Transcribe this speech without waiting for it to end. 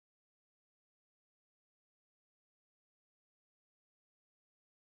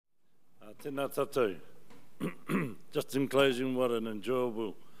Tēnā tātou. Just in closing, what an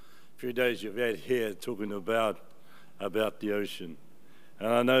enjoyable few days you've had here talking about the ocean. And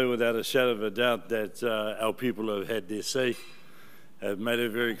I know without a shadow of a doubt that our people have had their say, have made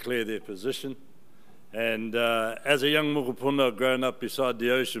it very clear their position. And as a young mokopuna growing up beside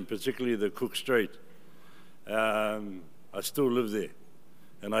the ocean, particularly the Cook Strait, I still live there.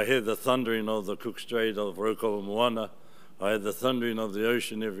 And I hear the thundering of the Cook Strait of Moana. I hear the thundering of the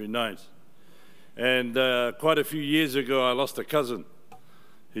ocean every night. And quite a few years ago, I lost a cousin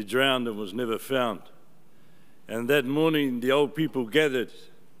who drowned and was never found. And that morning, the old people gathered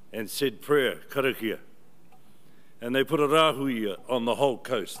and said prayer, karakia. And they put a rahui on the whole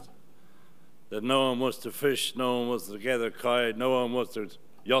coast, that no one wants to fish, no one wants to gather kai, no one wants to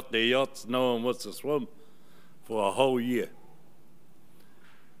yacht their yachts, no one wants to swim for a whole year.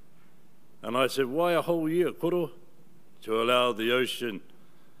 And I said, why a whole year, koro? To allow the ocean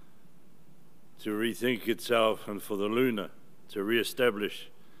to rethink itself and for the lunar to re-establish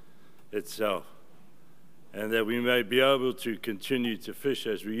itself, and that we may be able to continue to fish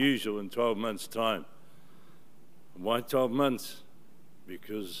as we usual in 12 months' time. Why 12 months?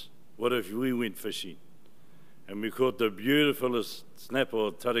 Because what if we went fishing and we caught the beautifulest snapper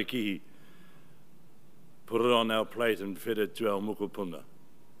or tarakihi, put it on our plate and fed it to our mokopuna?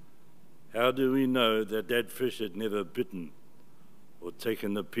 How do we know that that fish had never bitten or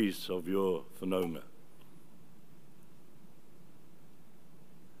taken a piece of your whanaunga?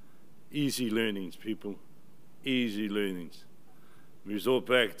 Easy learnings, people. Easy learnings. Resort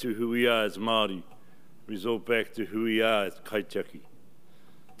back to who we are as Māori. Resort back to who we are as Kaitiaki.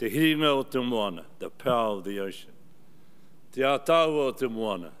 Te hiringa o te Moana, the power of the ocean. Te ātaua o te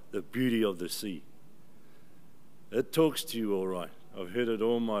Moana, the beauty of the sea. It talks to you all right. I've heard it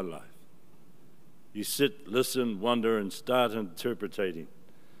all my life. You sit, listen, wonder, and start interpreting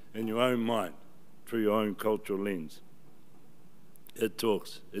in your own mind through your own cultural lens. It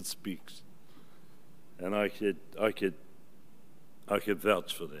talks, it speaks. And I could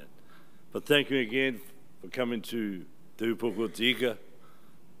vouch for that. But thank you again for coming to Te Upoko Te Ika,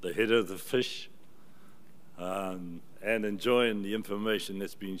 the head of the fish, and enjoying the information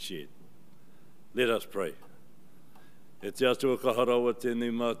that's been shared. Let us pray. E te atua ka harawa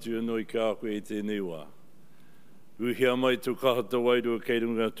tēnei mātua noi ka koe e tēnei wā. Uhia mai tō kahata wairua kei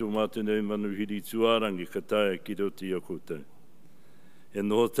runga tō mātenei manuhiri tuarangi ka tae ki roti a koutou. E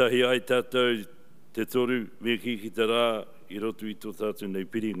noho tahi ai tātou te toru me ki te rā i roto i tō tātou nei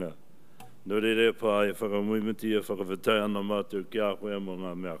piringa. No re pā e whakamuimiti e whakawhatai ana mātou ki a koe mo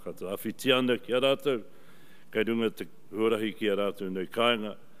ngā mea kata. Awhiti ana ki a rātou, kei runga te huarahi ki a rātou nei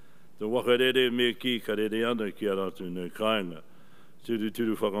kāinga. Te wakarere me ki ka rere ana ki a rātou nei kāinga.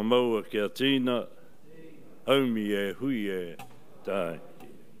 Turu whakamaua ki a tīna, haumi e, hui e, tāi.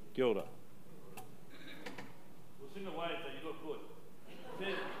 Kia ora. We'll sing away.